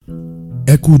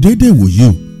ẹ kú déédéé wòye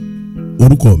o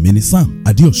orúkọ mi ni Sam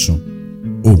Adéọ̀sùn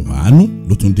ohùn àánú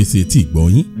ló tún dé sí etí ìgbọ́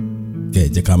yín kẹ́ ẹ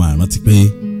jẹ́ ká máa rántí pé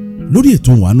lórí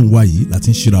ètò ohùn àánú wa yìí láti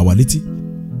ń ṣíra wa létí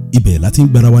ibẹ̀ láti ń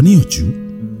gbára wa níyànjú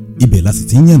ibẹ̀ láti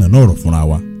ti ń yànnàná ọ̀rọ̀ fúnra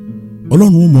wa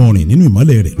Ọlọ́run ó mọ rìn nínú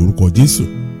ìmọ́lẹ̀ rẹ̀ lórúkọ Jésù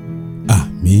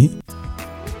àmín.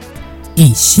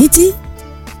 ìṣítí,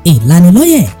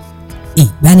 ìlanilọ́yẹ̀,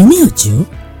 ìgbaniníyànjú,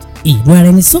 ìró ara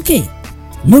ẹni sókè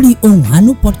lórí ohùn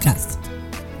àánú podcast.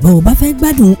 bó o bá fẹ́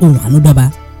gbádùn ohùn àánú dọ́ba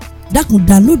dákun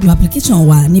download application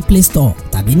wa ní Play Store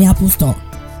tàbí ní Apple Store.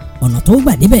 ọ̀nà tó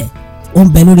gbà débẹ̀ ó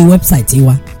ń bẹ lórí wẹ́bsáìtì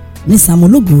wa ní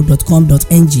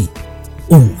samologo.com.ng.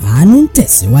 ohùn àánú ń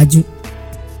tẹ̀síwájú.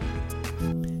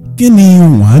 kí ni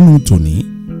ohùn àánú tòní?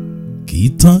 kì í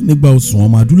tán nígbà oṣù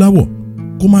ọmọ adúláwọ̀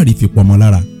kó má rí fi pọmọ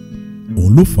lára.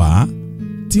 òun ló fà á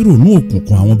tí rònú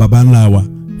òkùnkùn àwọn baba ńlá wa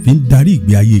fi ń darí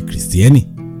ìgbé ayé kìrìsìtẹ́nì.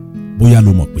 bóyá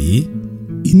lo mọ̀ pé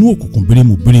inú òkùnkùn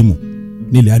bírímù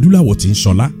nílẹ̀ adúláwọ̀ ti ń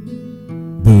ṣọlá.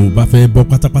 bó o bá fẹ́ bọ́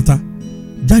pátápátá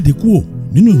jáde kúrò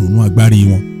nínú ìrònú agbárí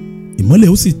wọn ìmọ́lẹ̀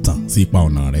ó sì tàn sí ipa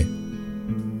ọ̀nà rẹ̀.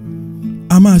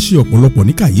 a máa ṣe ọ̀pọ̀lọpọ̀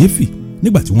ní kàyéfì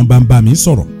nígbà tí wọ́n bá ń bá mi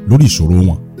sọ̀rọ̀ lórí ìṣòro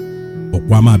wọn.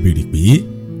 ọ̀pọ̀ a máa béèrè pé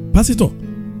pásítọ̀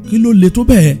kí ló le tó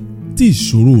bẹ́ẹ̀ tí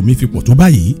ìṣòro mi fi pọ̀ tó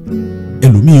báyìí?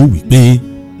 ẹlòmíì ó wí pé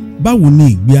báwo ni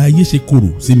ìgbé ayé ṣe korò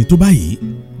sí mi tó báyìí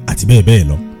àti bẹ́ẹ̀ bẹ́ẹ̀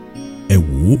lọ. ẹ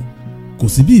wò ó kò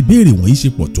sí bí ìbéèrè wọ̀nyí ṣe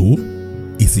pọ̀ tó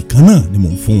èsì kan náà ni mò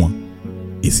ń fún wọn.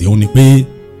 èsì òun ni pé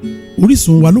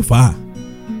orísun wa ló fà á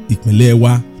ìpínlẹ̀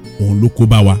wa òun ló kó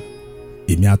bá wa.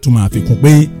 èmi á tún máa fi kún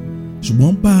pé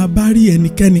ṣùgbọ́n bá a bá rí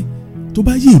ẹnikẹ́ni tó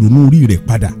bá yí ìrònú orí rẹ̀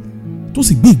padà tó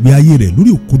sì gbé ìgbé ayé rẹ̀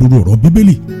lórí òkodoro ọ̀rọ̀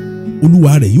bíbélì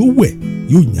olúwa rẹ̀ yóò wẹ̀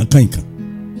yóò yàn kànkàn.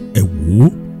 ẹ wò ó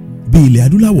bí ilẹ̀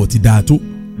adúláwọ̀ ti dáa tó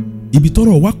ibi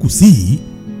tọ́rọ̀ wa kù sí yìí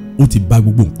ó ti bà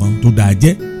gbogbo nǹkan tó dáa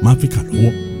jẹ́ mọ́ Áfíríkà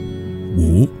lọ́wọ́. wò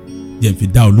ó jẹ́ n fi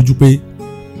dá ọ lójú pé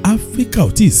Áfíríkà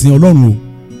ò tí ì sin Ọlọ́run o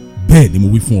bẹ́ẹ̀ ni mo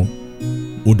wí fún ọ.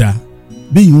 ó dáa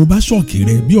bí ìwọ̀n bá ṣọ́ọ̀kì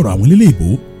rẹ bí ọ̀rọ̀ àwọn elélé ìbò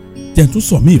jẹ́ n tún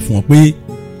sọ míì fún ọ pé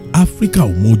Áfíríkà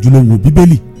ò mọ ojúlówó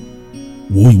bíbélì.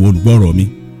 wò ó ìwọ olùgbọ́ ọ̀rọ̀ mi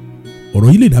ọ̀rọ̀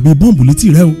yìí lè dàbí bọ́ǹbù létí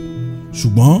rẹ o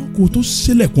ṣùgbọ́n kó o tó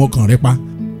ṣílẹ̀kùn ọkàn rẹ pa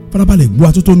farabalẹ̀ gbọ́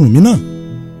atótónu mi náà.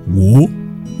 wò ó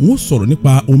wọ́n sọ̀rọ̀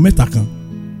nípa ohun mẹ́ta kan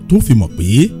tó fi mọ̀ pé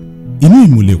inú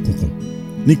ìmùlẹ̀ òkùnkùn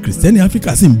ni kìrìsìtẹ́nì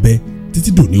Áfíríkà sì ń bẹ títí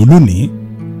dòní olónìí.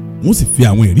 wọ́n sì fi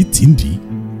àwọn ẹ̀rí tí ń dì í.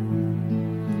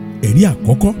 ẹ̀rí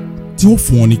àkọ́kọ́ tí wọ́n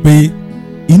fún ọ ni pé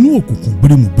inú òkùnkùn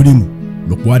bírímù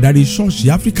lọ́pọ̀ adarí ṣọ́ọ̀ṣì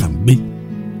Áfíríkà ń gbé.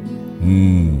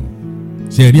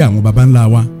 ṣe rí àwọn baba ńlá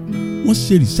wa wọ́n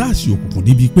ṣe rìsáàsì òkùnkùn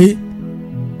débi pé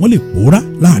wọ́n lè pòórá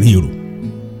láàrin èrò.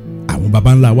 àwọn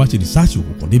baba ńlá wa ṣe rìsáàsì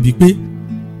òkùnkùn débi pé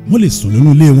wọ́n lè sùn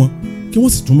nínú ilé wọn kí wọ́n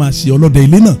sì tún máa ṣe ọlọ́dẹ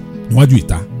ilé náà níwájú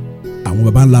ìta. àwọn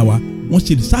baba ńlá wa wọ́n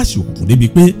ṣe rìsáàsì òkùnkùn débi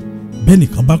pé bẹ́ẹ̀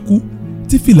nìkan bá kú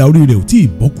tí fìlà orí rẹ̀ ò tí ì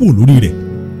bọ́ kúrò lórí rẹ̀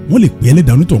wọ́n lè pè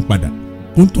ẹlẹ́dàá onítọ̀hún padà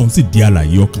kó ń tọ̀hún sì di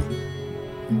alààyè ọkàn.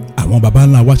 àwọn baba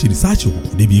ńlá wa ṣe rìsáàsì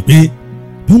òkùnkùn débi pé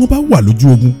bí wọ́n bá wà lójú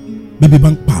ogun bébí bá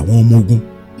ń pa àwọn ọmọ ogun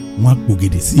wọ́n á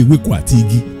pògèdè sí ewéko àti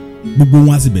igi gbogbo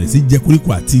wọn á sì bẹ̀rẹ̀ sí jẹ koríko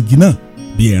àti igi náà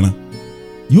bí ẹran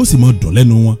yóò sì máa dùn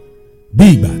lẹ́nu wọn bí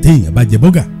ìgbà téèyàn bá jẹ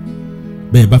bọ́gà.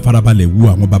 bẹ́ẹ̀ bá farabalẹ̀ wo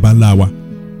àwọn baba ńlá wa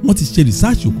wọ́n ti ṣe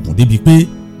rìsáàsì òkùnkùn débi pé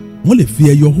wọ́n lè fi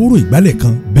ẹyọ hóró ìgbálẹ̀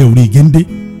kan bẹ́ orí géńdé.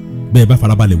 bẹ́ẹ̀ bá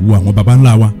farabalẹ̀ wo àwọn baba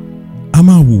ńlá wa a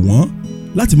máa wò wọ́n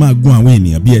láti máa gun àwọn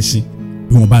ènìyàn bí ẹṣin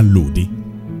bí wọ́n bá ń lò òde.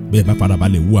 bẹ́ẹ̀ bá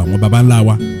farabalẹ̀ wo àwọn baba ńlá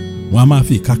wa wọ́n a máa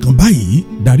fi ìka kan báyìí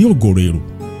darí ọ̀gọ̀rọ̀ èrò.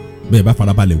 bẹ́ẹ̀ bá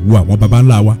farabalẹ̀ wo àwọn baba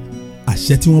ńlá wa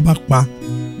àṣẹ tí wọ́n bá pa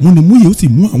múnimúyè ó sì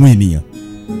mú àwọn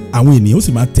ènìyàn ó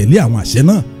sì máa tẹ̀lé àwọn àṣẹ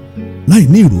náà láì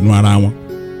ní ìrònú ara wọn.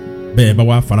 bẹ́ẹ̀ bá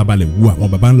wá farabalẹ̀ wo àwọn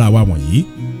baba ńlá wa wọ̀nyí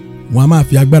wọ́n a máa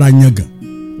fi agbára yangàn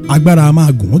agbára a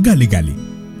máa gùn wọ́n gàlégàlé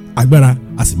agbára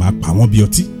a sì máa pa wọ́n bí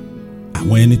ọtí.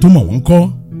 àwọn ẹni tó mọ̀ wọ́n kọ́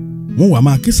wọ́n wà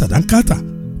máa ké sàdánkátà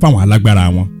fáwọn alágbára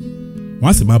wọn wọ́n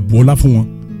á sì máa bu ọlá fún wọn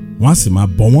wọ́n á sì máa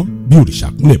bọ wọ́n bí òrìṣà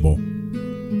kúnlẹ̀ bọ.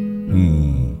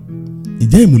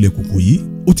 ǹjẹ́ ìmùlẹ̀ kòkò yìí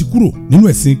ó ti kúrò nínú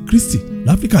ẹ̀sìn Kristi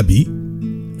láfíríkà bí?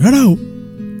 rárá o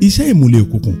iṣẹ́ ìmùlẹ̀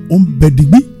òkùnkùn ó ń bẹ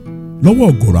digbí lọ́wọ́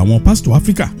ọ̀gọ̀rọ̀ àwọn pásítọ̀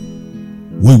Áfíríkà.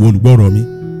 wo ìwọ olùgbọ́rọ̀ mi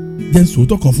jẹ́ n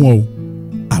sòótọ́ kan fún ọ o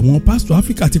àwọn pásítọ̀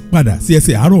Áfíríkà ti padà sí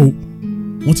ẹsẹ̀ àárọ̀ o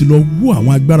wọ́n ti lọ wú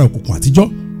àwọn agbára òkùnkùn àtijọ́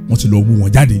wọ́n ti lọ wú wọn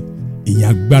jáde ìyẹn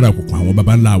agbára òkùnkùn àwọn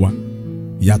baba ńlá wa.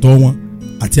 ìyàtọ̀ wọn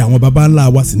àti àwọn baba ńlá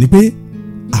wa sì ni pé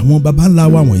àwọn baba ńlá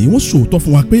wa wọ̀nyí wọ́n sòótọ́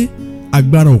fún wa pé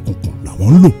agbára òkùnkùn làwọn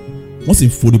ń lò wọ́n sì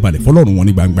ń forí balẹ̀ fọlọ́run wọn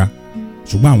ní gbangba.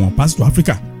 ṣùgbọ́n àwọn pásítọ̀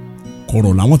Áfíríkà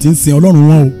kọ̀rọ̀ làwọn ti ń sin ọlọ́run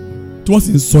wọn o tí wọ́n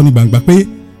sì ń sọ ní gbangba pé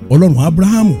ọlọ́run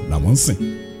Ábúráhámù làwọn ń sìn.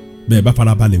 bẹ́ẹ̀ bá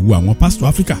farabalẹ̀ wo àwọn pásítọ̀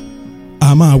Áfíríkà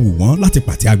a máa wù wọ́n láti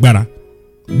pàtẹ agbára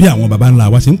bí àwọn baba ńlá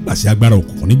wa ṣe ń pàṣẹ agbára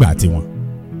òkùnkùn nígbà tiwọn.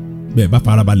 bẹ́ẹ̀ bá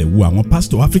farabalẹ̀ wo àwọn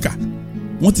pásítọ̀ Áfíríkà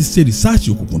wọ́n ti ṣe rìsáàsì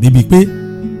òkùnkùn débi pé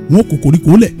wọ́n kó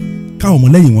koríko lẹ̀ káwọn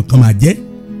ọmọlẹ́yìn wọn kan máa jẹ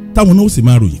táwọn náà ó sì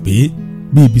máa ròyìn pé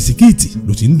bíi bisikíìtì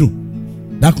ló ti ń dùn.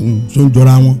 dákun ṣó ń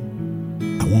jọra wọn.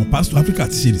 àwọn pásítọ̀ Áfíríkà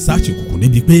ti ṣe rìsáàsì òkùnkùn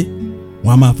débi pé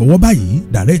wọ́n á máa fọwọ́ báyìí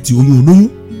dàrẹ́ẹ̀tì oyún olóyún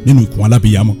nínú ikùn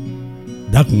alábìyamọ.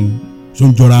 dákun ṣó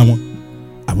ń jọra wọn.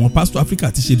 àwọn pásítọ̀ Áfíríkà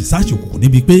ti ṣe rìsáàsì òkùnkùn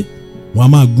débi pé wọ́n á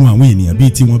máa gun àwọn ènìyàn bíi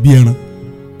tiwọn bí ẹran.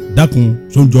 dákun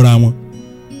ṣó ń jọra wọn.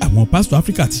 àwọn pásítọ̀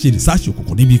Áfíríkà ti ṣe rìsáàsì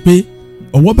òkùnkùn débi pé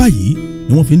ọwọ́ báyìí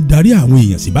ni wọ́n fi ń darí àwọn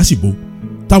èèyàn síbáṣìbò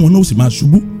táwọn náà sì máa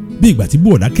ṣubú bí ìgbà tí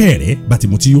bòọ̀dá kẹ̀rẹ́ bá ti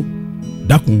mutí yó.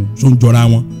 dákun ṣó ń jọra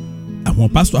wọn. àwọn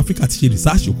pásítọ̀ Áfíríkà ti ṣe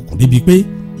rìsáàsì òkùnkùn débi pé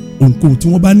ohunkóhun tí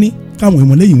wọ́n bá ní káwọn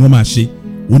ọmọlẹ́yìn wọn máa ṣe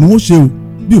òun ni wọ́n ṣe o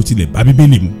bí ò tilẹ̀ bá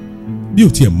bíbélì mu bí ò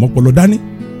tiẹ̀ mọ́pọlọ dání.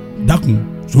 dákun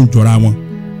ṣó ń jọra wọn.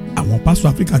 àwọn pásítọ̀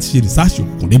Áfíríkà ti ṣe rìsáàsì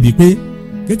òkùnkùn débi pé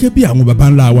gẹ́gẹ́ bí àwọn baba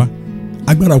ńlá wa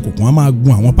agbára òkùnkùn á máa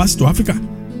gun àwọn pásítọ̀ Áfíríkà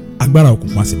agbára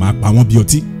òkùnkùn á sì máa pa wọ́n bí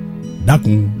ọtí.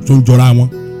 dákun tó ń jọra wọn.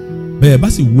 bẹ́ẹ̀ bá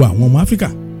sì wo àwọn ọmọ Áfíríkà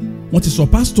wọ́n ti sọ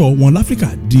pásítọ̀ wọn láfíríkà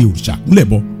di òrìṣà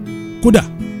kúnlẹ̀bọ. kódà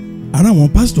ara àwọn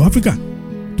pásítọ̀ Áfíríkà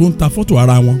tó ń ta fọ́tò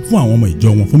ara wọn fún àwọn ọmọ ìjọ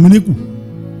wọn fún mílíkù.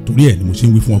 torí ẹ̀ ni mo ṣe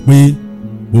ń wí fún ọ pé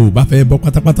bó o bá fẹ́ bọ́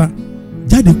pátápátá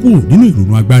jáde kúrò nínú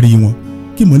ìrònú agbárí wọn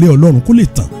kí ìmọ́lẹ̀ Ọlọ́run kó lè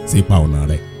tàn sí ipa ọ̀nà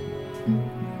rẹ̀.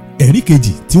 ẹ̀rí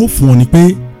kejì tí wọ́n fún ọ ni pé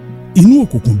inú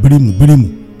òkùnkùn bírímù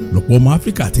lọ́pọ̀ ọmọ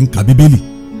Áfíríkà ti ń ka bíbélì.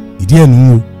 ìdí ẹ̀ nù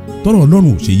o tọ́rọ̀ Ọlọ́run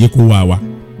ò ṣe yé kó wá wa.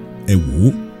 ẹ wò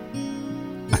ó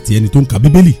àti ẹni tó ń ka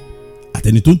bíbélì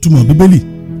àtẹni tó ń túmọ̀ bíbélì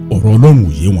ọ̀rọ̀ Ọlọ́run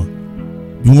ò yé wọn.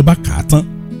 bí wọ́n bá kà á tán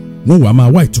wọ́n wàá máa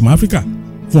wá ìtumọ̀ Áfíríkà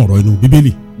fún ọ̀rọ̀ inú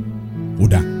bíbélì. ó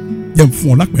dáa jẹ́ ń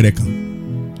fún ọ lápẹẹrẹ kan.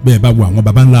 bẹ́ẹ̀ bá wo àwọn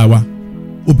baba ńlá wa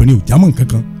obìnrin ò jámọ́ nǹkan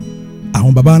kan.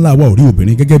 àwọn baba ńlá wa ò rí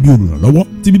obìnrin gẹ́gẹ́ bí olùrànlọ́wọ́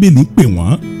tí bíbélì ń pè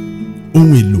wọ́n.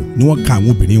 ohun èlò ni wọ́n ka àwọn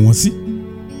obìnrin wọn sí.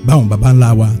 báwọn baba ńlá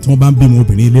wa tí wọ́n bá ń bímọ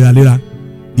obìnrin léraléra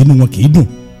inú wọn kì í dùn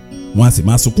wọ́n á sì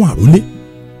máa sunkún àrólé.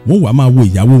 wọ́n wàá máa wo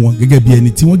ìyàwó wọn gẹ́gẹ́ bí ẹni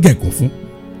tí wọ́n gẹ̀kọ́ fún.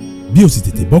 bí ó sì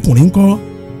tètè bọ́kùnrin ńkọ́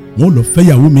wọ́n lọ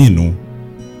fẹ́yàwó míì nù.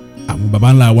 àwọn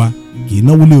baba ńlá wa kì í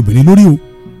náwó lé obìnrin lórí o.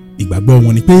 ìgbàgbọ́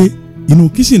wọn ni pé inú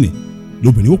kíṣìnì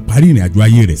lóbìnrin ó parí ìrìn àjò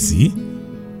ayé rẹ̀ sí.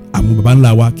 àwọn baba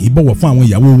ńlá wa kì í bọ̀wọ̀ fún àwọn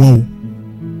ìyàwó wọn o.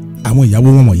 àwọn ìyàwó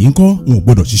wọn wọ̀nyí ńkọ́ wọn ò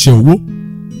gbọdọ̀ ṣiṣẹ́ owó.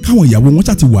 káwọn ìyàwó wọn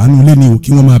ṣàti wà nínú ilé ni o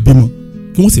kí wọ́n máa bímọ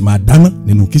kí wọ́n sì máa dáná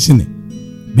nínú kíṣìnì.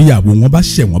 bí ìyàwó wọn bá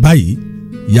ṣẹ̀ wọ́n báyìí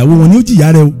ìyàwó wọn ni ó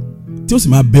jìyà rẹ̀ o tí ó sì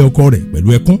máa bẹ ọkọ rẹ̀ pẹ̀lú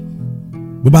ẹkún.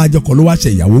 bó bá jọkọ ló wá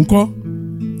ṣẹ̀ ìyàwó ńkọ́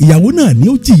ìyàwó náà ni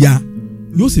ó jìyà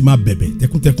yóò sì máa bẹ̀bẹ̀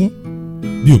tẹkúntẹkún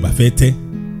bí ò bá fẹ́ tẹ́.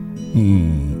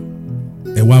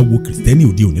 ẹ wá wo kìrìsìtẹ́nì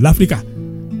òde òní láfíríkà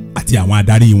àti àwọn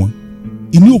adarí wọn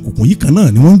inú òkùnkùn yìí kan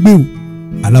náà ni wọ́n ń gbé o.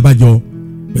 alábàjọ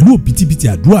pẹ̀lú òbítíbitì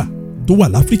àdúrà tó wà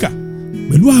láfíríkà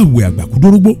pẹ̀lú àwẹ̀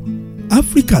àgbàkúdórógbó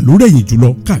áfíríkà ló rẹ̀yìn jùlọ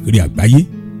káàkiri àgbáyé.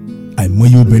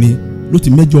 àìmọye obìnrin ló ti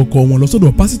mẹ́jọ ọkọ wọn lọ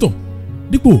sọ́dọ̀ pásítọ̀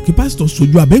dípò kí pásítọ̀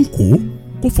sojú abẹ́ ń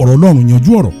kó fọ̀rọ̀ Ọlọ́run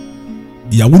yanjú ọ̀rọ̀.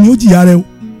 ìyàwó ni ó jìyà rẹ̀ o.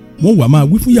 wọ́n wàá máa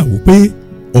wí fún ìyàwó pé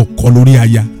ọkọ lórí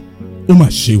aya. ó mà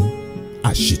ṣe o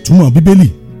àṣìtúmọ̀ bíbélì.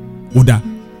 ó dáa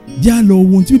jẹ́ á lọ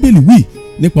ohun tí bíbélì wí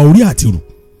nípa orí àtirù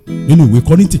nínú ìwé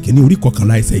Kọ́ríńtì kìíní orí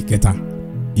 11 ẹsẹ̀ 3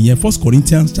 ìyẹn 1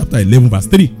 Corinthians chapter 11 verse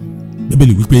 3.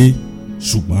 bíbélì wí pé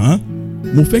ṣùgbọ́n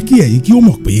mo fẹ́ kí ẹ̀yin kí ó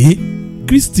mọ̀ pé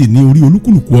Kristi ní orí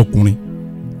olúkúlùkù ọkùnrin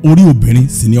orí obìnrin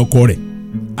sì ni ọkọ rẹ̀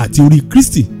àti orí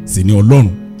Kristi sì ni Ọlọ́run.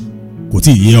 kò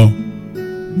tí ì yé ọ.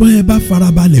 bọ́ẹ̀ bá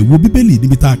farabalẹ̀ wo bíbélì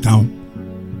níbi tá a kà ọ́n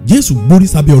Jésù gbórí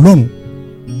sábẹ́ Ọlọ́run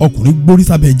ọkùnrin gbórí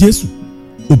sábẹ́ Jésù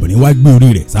obìnrin wá gbé orí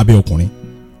rẹ̀ sábẹ́ ọkùnrin.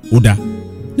 ó dáa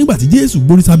nígbà tí Jésù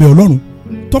gbórí sábẹ́ Ọlọ́run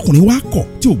tọkùnrin wá kọ̀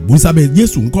tí ò gbórí sábẹ́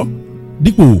Jésù ńkọ́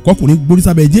dípò kọkùnrin gbórí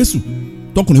sábẹ́ Jésù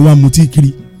tọkùnrin wá mutí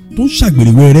kiri tó ń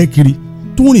ṣàgbèrè wẹ́rẹ́ kiri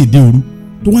tó ń rìn dé òru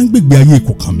tó wá ń gbègbè ayé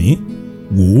kọ̀ọ̀kan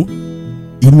wò ó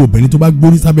irú obìnrin tó bá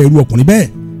gbórí sábẹ́ irú ọkùnrin bẹ́ẹ̀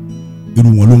irú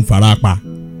wọn ló ń fara pa.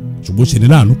 ṣùgbọ́n ṣe ní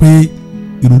láàánú pé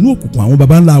ìrònú òkùnkùn àwọn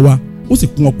baba ńlá wa ó sì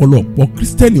kún ọpọlọ ọ̀pọ̀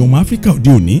kírísítẹ́nì ọmọ Áfíríkà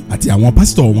òde òní àti àwọn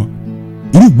pásítọ̀ wọn.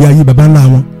 irú ìgbé ayé baba ńlá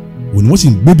wọn òní wọ́n sì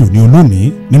ń gbèdò ní olónìí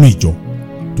nínú ìjọ.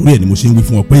 torí ẹ̀ ni mo ṣe ń wí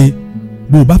fún ọ pé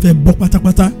bó o bá fẹ́ bọ́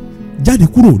pátápátá jáde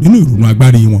kúrò nínú ìrònú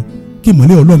agbárí wọn kí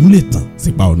ìmọ́lẹ̀ Ọlọ́run lè tàn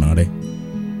sípa ọ̀nà rẹ̀.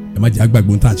 ẹ má jẹ́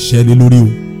àgbàgbọ́n tá a ṣiṣẹ́ lé lórí o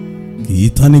kì í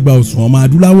tán nígbà òsùn ọmọ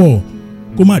adúláwọ̀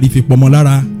kó má rí fi pọmọ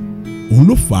lára. òun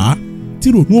ló fà á tí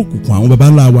ìrònú òkùnkùn àwọn baba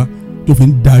ńlá wa tó fi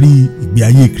ń darí ìgbé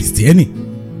ayé kìrìsìtẹ́nì.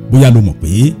 bóyá lo mọ̀ pé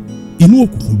inú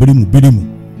òkùnkùn bírímù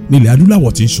nílẹ̀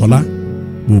adúláwọ̀ ti ń ṣọlá.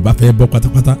 bó o bá fẹ́ bọ́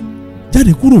pátápátá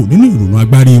jáde kúrò nínú ìrònú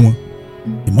agbárí wọn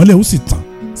ìmọ́lẹ̀ ó sì tàn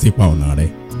sípa ọ̀nà rẹ̀.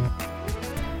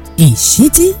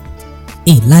 ìṣítí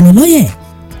ìlanilọ́yẹ̀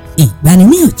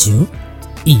ìgbaniníyànjú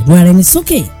ìró ara ẹni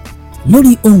sókè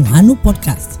lórí Ohùn Àánú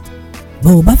podcast. bó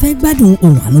o bá fẹ́ gbádùn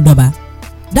Ohùn Àánú dọ́ba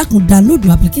dákun download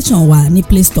application wa ní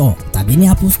Play Store tàbí ní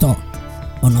Apple Store.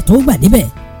 ọ̀nà tó gbà débẹ̀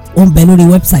ó ń bẹ lórí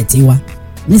wẹ́bsáìtì wa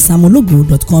ní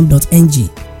samologo.com.ng.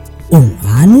 Ohùn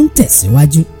Àánú ń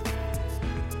tẹ̀síwájú.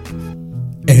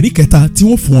 ẹ̀rí kẹta tí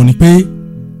wọ́n fún ọ ni pé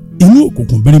inú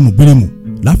òkùnkùn bérémù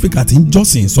láfíríkà ti ń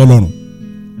jọ́sìn sọ́lọ́run.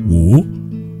 wò ó,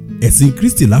 ẹ̀sìn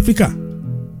Kristi láfíríkà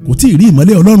kò tí ì rí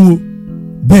ìmọ́lẹ̀ Ọlọ́run o.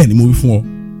 bẹ́ẹ̀ ni mo wí fún ọ,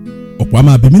 ọ̀pọ̀ a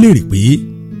máa bi mí léèrè pé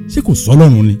ṣé kò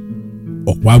sọ́lọ́run ni.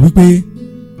 ọ̀pọ̀ a wí pé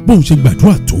bóun ṣe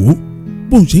gbàdúrà tó,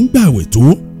 bóun ṣe ń gbààwẹ̀ tó,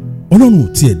 Ọlọ́run ò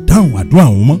tiẹ̀ dáhùn àdúrà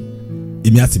wọn mọ́.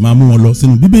 èmi a sì máa mú wọn lọ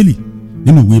sínú Bíbélì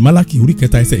nínú ìwé Málákì orí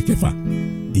 3 ẹsẹ̀ 6,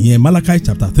 ìyẹn Malachi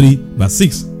chapter 3 verse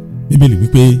 6. Bíbélì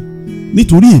wípé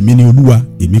nítorí èmi ni Olúwa,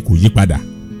 èmi kò yí padà,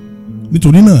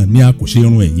 nítorí náà ni a kò ṣe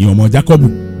run ẹ̀yìn ọmọ Jákọ́bù.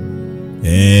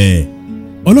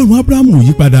 Ọlọ́run Ábúráhámù ò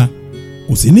yí padà,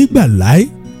 kò sí ní gbà láé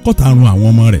kọ́ta run àwọn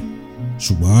ọmọ rẹ̀.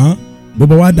 ṣùgbọ́n bó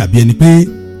bá wá dàbí ẹni pé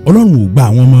Ọlọ́run ò gba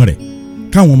àwọn ọmọ rẹ̀,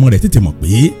 káwọn ọmọ rẹ̀ tètè mọ̀ pé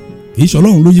kì í ṣe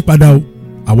Ọlọ́run ló yí padà o,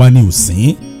 àwa ni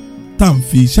òsín tá à ń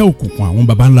fi iṣẹ́ òkùnkùn àwọn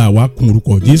baba ńlá wa kún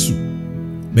orúkọ Jésù.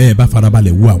 bẹ́ẹ̀ bá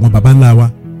farabalẹ̀ wo àwọn baba ńlá wa,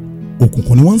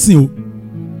 òkùnkùn ni wọ́n ń sìn o,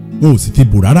 wọn ò sì fi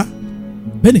bò rárá.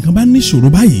 bẹ́ẹ̀ nìkan bá ní ìṣòro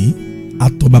báyìí, a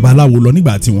tọ̀ babaláwo lọ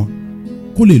nígbà tiwọn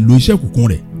kó lè lo iṣẹ́ òkùnkùn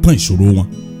rẹ̀ tán ìṣòro wọn,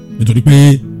 nítorí pé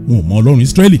wọn ò mọ Ọlọ́run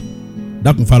Ísírẹ́lì.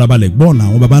 dákun farabalẹ̀ gbọ́ ọ̀nà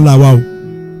àwọn baba ńlá wa o.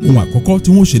 ohun àkọ́kọ́ tí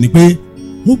wọ́n ṣe ni pé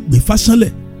wọ́n gbé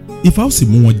fásánlẹ̀, Ifá ó sì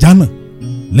mú wọn jánà.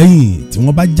 lẹ́yìn tí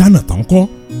wọ́n bá jánà tán kọ́,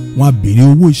 wọ́n á béèrè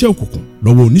owó iṣẹ́ òkùnkùn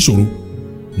lọ́wọ́ oníṣòro.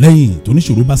 lẹ́yìn tó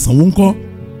oníṣòro bá sanwó ńkọ́,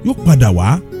 yóò padà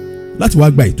wá láti wá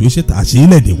gba ètò iṣẹ́ tá a ṣe é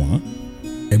lẹ́dẹ̀ wọ́n.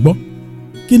 ẹ gbọ́,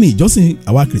 kí ni ìjọsìn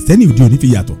àwa kìrìsìtẹ́nì òde òní fi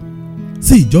yàtọ̀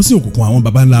sí ìjọsìn òkùnkùn àwọn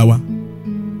baba ńlá wa?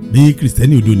 bí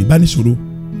kìrìsìtẹ́nì òde òní bá níṣòro,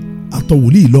 á tọ̀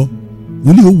wòlíì lọ,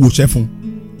 wòlíì ó wòṣẹ́ fún,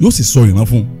 yóò sì sọ ìran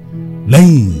fún.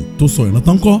 lẹ́yìn tó sọ ìran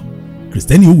tán kọ́,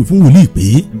 kìrìsìtẹ́nì ó wí fún wòlíì pé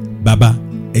bàbá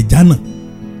ẹ jánà.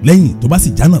 lẹ́yìn tó bá sì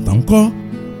jánà tán kọ́,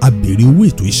 a béèrè owó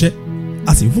ètò iṣẹ́,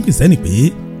 a sì fún kìrìsìtẹ́nì pé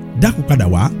dákun padà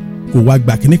wá kó wá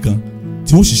gba kinní kan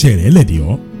tí wọ́n ṣiṣẹ́ rẹ̀ lẹ́dẹ̀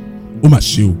ọ́. ó mà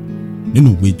ṣe o, nínú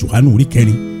ìwé Jòhánù orí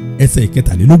 4 ẹsẹ̀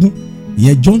 23,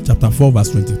 ìyẹn John chapter 4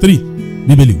 verse 23,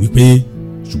 Bíbélì wípé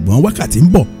ṣùgbọ́n wákàtí ń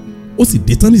bọ̀, ó sì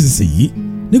dé tán nísinsìnyí,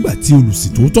 nígbà tí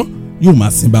olùsìn tòótọ́ yóò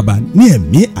máa sin baba ní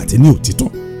ẹ̀mí àti ní òtítọ́,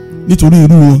 nítorí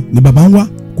irú wọn ni baba ń wá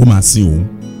kó máa sin òun.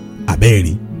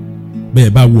 àbẹ́ẹ̀rí, bẹ́ẹ̀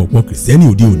bá wo ọ̀pọ̀ kìrìsìtẹ́nì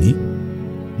òde òní,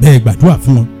 bẹ́ẹ̀ gbàdúrà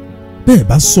fún wọn, bẹ́ẹ̀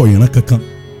bá sọ ìran kankan,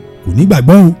 kò ní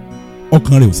gbàgbọ́ o,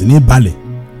 ọkàn rẹ̀ ò sì ní balẹ̀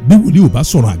bí wòlíì ò bá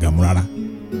sọ̀rọ̀ àgàmú rárá.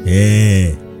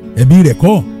 ẹbí rẹ̀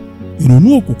kọ́, ìrònú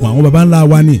òkùnkùn àwọn baba ńlá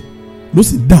wa ni ló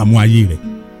sì dààmú ayé rẹ̀.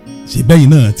 ṣe bẹ́yìn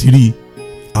náà ti rí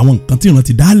àwọn nǹkan tí ìran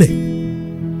ti dálẹ̀,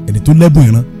 ẹni tó lẹ́bùn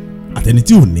ìran àtẹni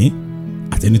tí ò ní,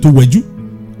 àtẹni tó wẹjú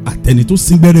àtẹni tó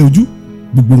síngbẹ́rẹ́ ojú,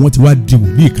 gbogbo wọn ti wá di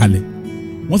wòlíì kalẹ̀.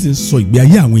 wọ́n sì ń sọ ìgbé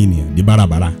ayé àwọn ènìyàn di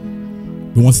bárabàrà.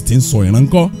 bí wọ́n sì ti ń sọ ìran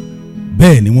ńkọ́,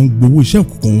 bẹ́ẹ̀ ni wọ́n ń gbowó iṣẹ́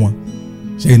òkùnkùn wọn.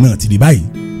 ṣẹ́yìn náà ti di báyìí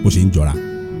bó ṣe ń jọra.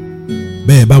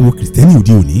 bẹ́ẹ̀ bá wo kìrìsìtẹ́nì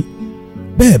òde òní,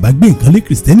 bẹ́ẹ̀ bá gbé nǹkan lé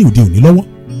kìrìsìtẹ́nì òde òní lọ́wọ́,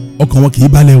 ọkàn wọn kì í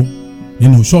balẹ̀ o.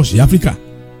 nínú ṣọ́ọ̀ṣì Áfíríkà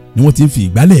ni wọ́n ti ń fi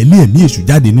ìgbálẹ̀ lé ẹ̀mí èṣù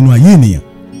jáde nínú ayé ènìyàn.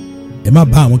 ẹ má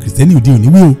bá àwọn kìrìsìtẹ́nì òde òní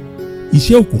wí o,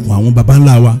 iṣẹ́ òkùnkùn àwọn baba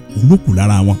ńlá wa òun ló kù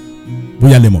lára wọn.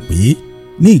 bóyá lẹ mọ̀ pé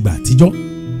ní ìgbà àtijọ́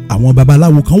àwọn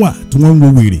babaláwo kan wà tí wọ́n ń wo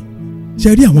wèrè. ṣe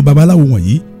rí àwọn babaláwo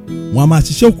wọ̀nyí, wọ́n á máa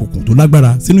ṣiṣẹ́ òkùnkùn tó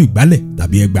lágbára sínú ìgbálẹ̀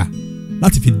tàbí ẹgba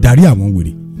láti fi darí àwọn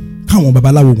wèrè, káwọn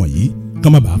babaláwo wọ̀nyí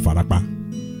kán má bàa farapa.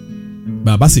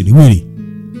 bàbá sì rí wèrè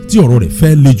tí ọ̀rọ̀ rẹ̀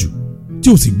fẹ́ le jù, tí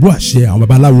ò sì gbọ́ àṣẹ àwọn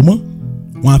babaláwo mọ́,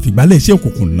 wọ́n á fi ìgbálẹ̀ iṣẹ́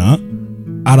òkùnkùn ná,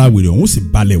 ara wèrè ọ̀hún sì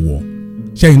balẹ̀ wọ̀.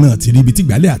 ṣẹ́yìn náà ti rí ibi tí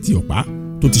ìgbálẹ̀ àti ọ̀pá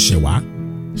tó ti ṣẹ̀ wá,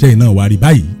 ṣẹ́yìn náà wá rí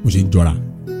báyìí bó ṣe ń jọra.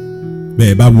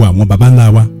 bẹ́ẹ̀ bá wo àwọn baba ńlá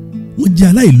wa, wọ́n jẹ́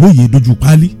aláìlóye dojú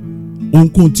páálí.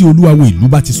 ohunkóhun tí olúwawo ìlú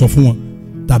bá ti sọ fún wọn,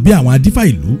 tàbí àwọn adífá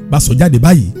ìlú bá sọ jáde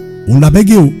báyìí, òun la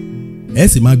bẹ́gẹ́ o. ẹ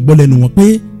sì máa gbọ́ lẹ́nu wọn pé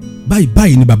báyìí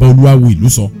báyìí ni baba olúwawo ìlú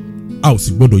sọ, a ò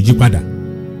sì gbọ́dọ̀ yí padà.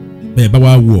 bẹ́ẹ̀ bá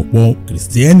wá wo ọ̀pọ̀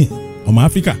kìrìsìtẹ́nì ọmọ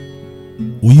Áfíríkà,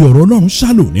 òye ọ̀rọ̀ Ọlọ́run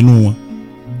ṣálò nínú wọn.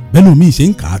 bẹ́ẹ̀ lómi ìṣe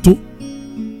ń kà á tó,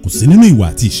 kò sí nínú ìwà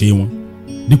àti ìṣe wọn.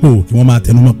 dípò kí wọ́n máa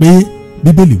tẹnumọ́ pé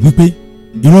Bíbélì wípé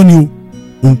irọ́ ni o,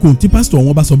 ohunkóhun tí pásítọ̀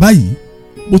wọn bá sọ báyìí,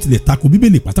 bó tilẹ̀ tako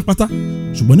Bíbélì pátápátá,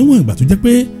 ṣùgbọ́n níwọ̀n ìgbà tó jẹ́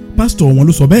pé pásítọ̀ wọn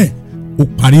ló sọ bẹ́ẹ̀, ó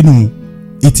parí nù,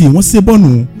 etí wọn ṣe bọ́ọ̀nù,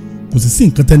 kò sì sí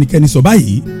nǹkan tẹnikẹ́ni sọ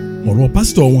báyìí, ọ̀rọ̀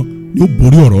pásítọ̀ wọn ni ó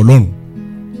borí ọ̀rọ̀ Ọlọ́run.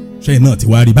 ṣẹ́yìn náà ti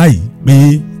wá rí báyìí pé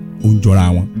ó ń jọra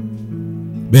wọn.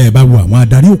 bẹ́ẹ̀ bá wo àwọn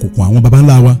adarí òkùnkùn àwọn baba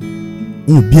ńlá wa,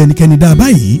 wọn ò bí ẹnikẹ́ni dá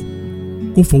báyìí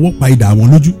kó fọwọ́ pa idà wọn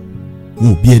lójú,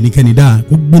 wọn ò bí ẹnikẹ́ni dá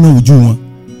kó gbóná ojú wọn,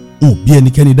 wọn ò bí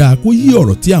ẹnikẹ́ni dá kó yí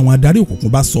ọ̀rọ̀ tí àwọn adarí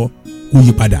òkùnkùn bá sọ kó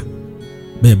yí padà.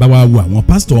 bẹ́ẹ̀ bá wá wo àwọn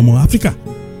pásítọ̀ ọmọ Áfíríkà,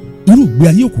 irú ìgbé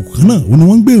ayé òkùnkùn kan náà ó ní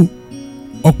wọ́n ń gbé o.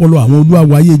 ọpọlọ àwọn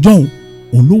olúwawo ayé jọ́hun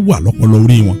òun ló wà lọ́pọlọ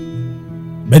orí wọn.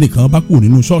 bẹ́ẹ̀ nìkan bá kúrò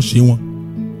nínú ṣọ́ọ̀ṣì wọn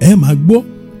ẹ máa gbọ́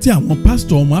tí àwọn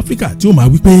pásítọ̀ ọmọ Áfíríkà tí ó máa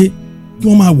wí pé kí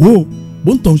wọ́n máa wò ó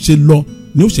bó ń tàn ṣe lọ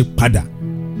ni ó ṣe padà.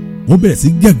 wọ́n bẹ̀rẹ̀ sí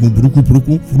gẹ̀gùn burúkú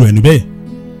fúru ẹni bẹ́ẹ̀.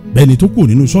 bẹ́ẹ̀ ni tó kúrò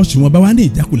nínú ṣọ́ọ̀ṣì wọn bá wá ní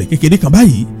ìjákulẹ̀ kékeré kan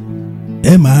báyìí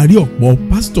ẹ máa rí ọ̀pọ̀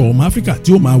pásítọ̀ ọmọ Áfíríkà tí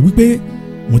ó máa wí pé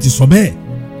mo ti sọ bẹ́ẹ̀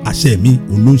àṣẹ mi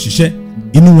òun ló ń ṣiṣẹ́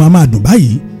inú wọn a máa dùn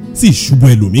báyìí sí ìṣubú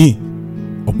ẹlòmíì.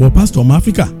 ọ̀pọ̀ pásítọ̀ ọmọ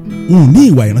Áfíríkà wọn ò ní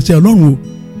ìwà ìránṣẹ́ Ọlọ́run o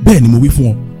bẹ́ẹ̀ ni mo wí fún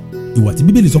ọ. ìwà tí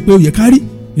Bíbélì sọ pé ó yẹ ká rí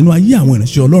nínú ayé àwọn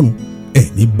ìránṣẹ́ Ọlọ́run ẹ̀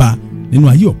ní bá nínú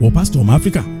ayé ọ̀pọ̀ pásítọ̀ ọmọ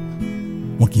Áfíríkà.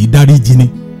 wọn kì í dárí jì ni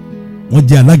wọ́n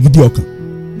jẹ́ alágídí ọkàn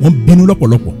wọ́n bínú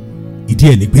lọ́pọ̀lọpọ̀. ìdí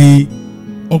ẹ̀ ni pé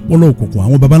ọpọlọ òkùnkùn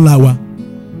àwọn baba ńlá wa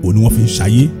òun ni wọ́n fi ń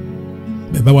ṣayé.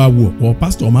 bẹ́ẹ̀ bá wa wo ọ̀pọ̀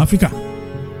pásítọ̀ ọmọ Áfíríkà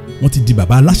wọ́n ti di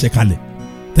baba aláṣẹ kalẹ̀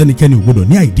tẹ́nikẹ́ni ò gbọdọ̀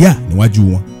ní àìdíà níwájú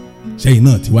wọn. sẹ́yìn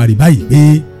náà ti wá rí báyìí pé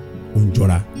ó ń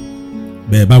jọra.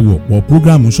 bẹ́ẹ̀ bá wo ọ̀pọ̀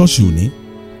prógráàmù ṣọ́ọ̀ṣì òní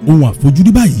ohun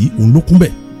àfojúrí báyìí òun ló kún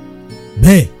bẹ̀.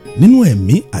 bẹ́ẹ̀ nínú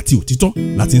ẹ̀mí àti òtítọ́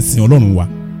láti ń sin Ọlọ́run wa.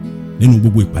 nínú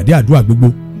gbogbo ìpàdé àdúrà gbogbo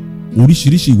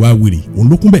oríṣiríṣi ìwà wèrè òun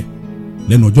ló kún bẹ̀.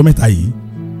 lẹ́nu ọjọ́ mẹ́ta yìí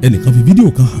ẹnìkan fi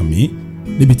fídíò kan hàn mí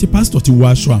níbi tí pásítọ̀ ti wọ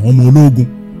aṣọ àwọn ọmọ ológun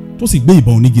tó sì gbé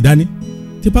ìbọn onígi dání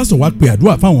tí pásítọ̀ wá pe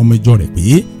àdúrà fáwọn ọmọ ìjọ rẹ̀ pé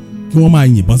kí wọ́n máa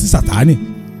yìnbọn sí Sátánì.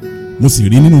 mo sì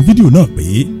rí nínú fídíò náà pé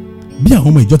bí àwọn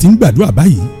ọmọ ìjọ ti ń gbàdúrà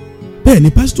báyìí bẹ́ẹ̀ ni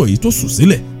pásítọ̀ yìí tó sùn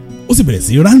sílẹ̀ ó sì bẹ̀rẹ̀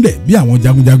sí ránlẹ̀ bí àwọn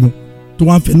jagunjagun tó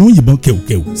wá ń fẹnu yìnbọn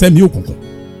kẹ̀wùkẹ̀wù sẹ́mi òkùnkùn.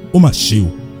 ó mà ṣe o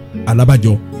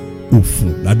alábàjọ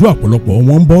òfun làdúrà ọ̀pọ̀lọpọ̀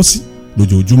wọn ń bọ́ sí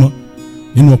lójoojúmọ́.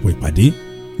 nínú ọ̀pọ̀ ìpàdé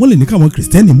wọ́n lè ní káwọn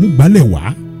kìrìsìtẹ́nì mú gbálẹ̀ wá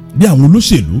bí àwọn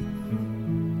olóṣèlú.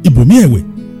 ibòmí ẹ̀wẹ̀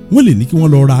wọ́n lè ní kí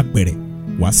wọ́n lọ ra apẹ̀rẹ̀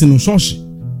wá sínú ṣọ́ọ̀ṣì.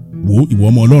 wo ìwọ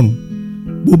ọmọ Ọlọ́run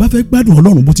bó bá fẹ́ gbádùn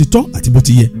Ọlọ́run bó ti tọ́ àti bó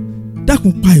ti yẹ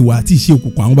dákun pa ìwà àti ìṣe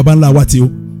òkùnkùn àwọn baba ńlá wa tí o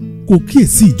kó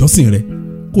kíyèsí ìjọsìn rẹ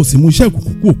kó sì mú iṣẹ́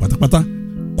òkùnkùn kúrò pátápátá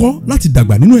kọ́ láti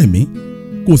dàgbà nínú ẹ̀mí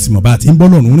kó sì mọ̀ bá a ti ń bọ́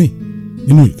lọ́run rìn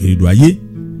nínú ìkèrèdò ayé.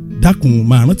 dákun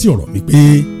máa rántí ọ̀rọ̀ mi pé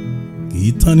kì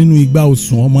í tán nínú igba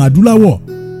òsùn ọmọ adúláwọ̀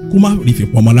kó má rí fi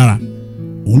pọmọ lára.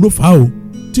 òun ló fà á o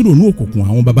tí ronú òkùnkùn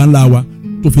àwọn baba ńlá wa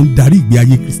tó fi ń darí ìgbé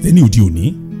ayé Kristẹni òde òní.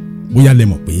 bóyá lẹ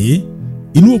mọ̀ pé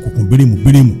inú òkùnkùn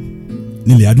bérémù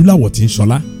nílẹ̀ adúláwọ̀ ti ń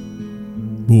ṣọlá.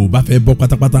 bó o bá fẹ́ bọ́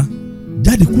pátápátá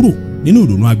jáde kúrò nínú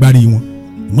ìrònú agbárí wọn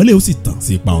ìmọ́lẹ̀ ó sì tàn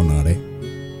sí ipa ọ̀nà rẹ.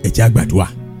 ẹ jẹ́ á gbàdúrà.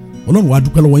 Ọlọ́run wa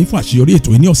dúpẹ́ lọ́wọ́ yín fún àṣeyọrí ètò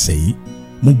yìí ní ọ̀sẹ̀ yìí.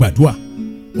 mo gbàdúrà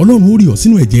Ọlọ́run ó rí ọ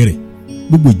sínú ẹ̀jẹ̀ rẹ̀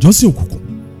gbogbo ìjọsìn òkùnkùn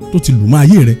tó ti lù mọ́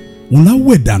ayé rẹ òun lá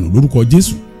wẹ̀ dànù lórúkọ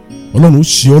Jésù. Ọlọ́run ó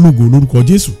ṣe ọ́ lógo lórúkọ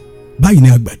Jésù. báyìí ni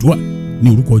a gbàdúrà ní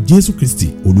orúkọ Jésù Kristi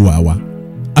Olúwa wa.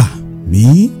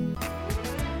 àmín.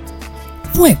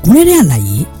 fún ẹ̀kúnrẹ́rẹ́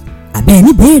àlàyé àbẹ́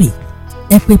ẹni béèrè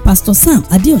ẹ pè Pastor Sam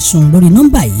Adéọ̀sùn lórí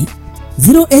nọ́mbà yìí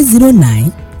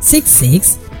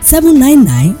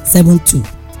 080966799972.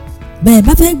 bẹ́ẹ̀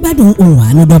bá fẹ́ gbádùn ohùn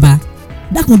àánú dọ́ba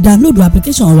dákun dáńlódù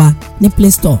application wa ní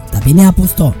Play Store tàbí ní Apple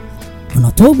Store. ọ̀nà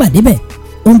tó gbà débẹ̀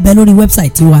ó ń bẹ lórí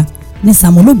wẹ́bsáìtì wa ní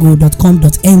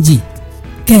samologo.com.ng.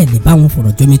 kẹ́ ẹ lè bá wọn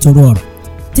fọ̀rọ̀ jomitoro ọ̀rọ̀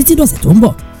títí dọ̀sẹ̀ tó ń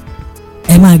bọ̀.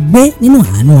 ẹ máa gbé nínú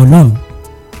àánú Ọlọ́run.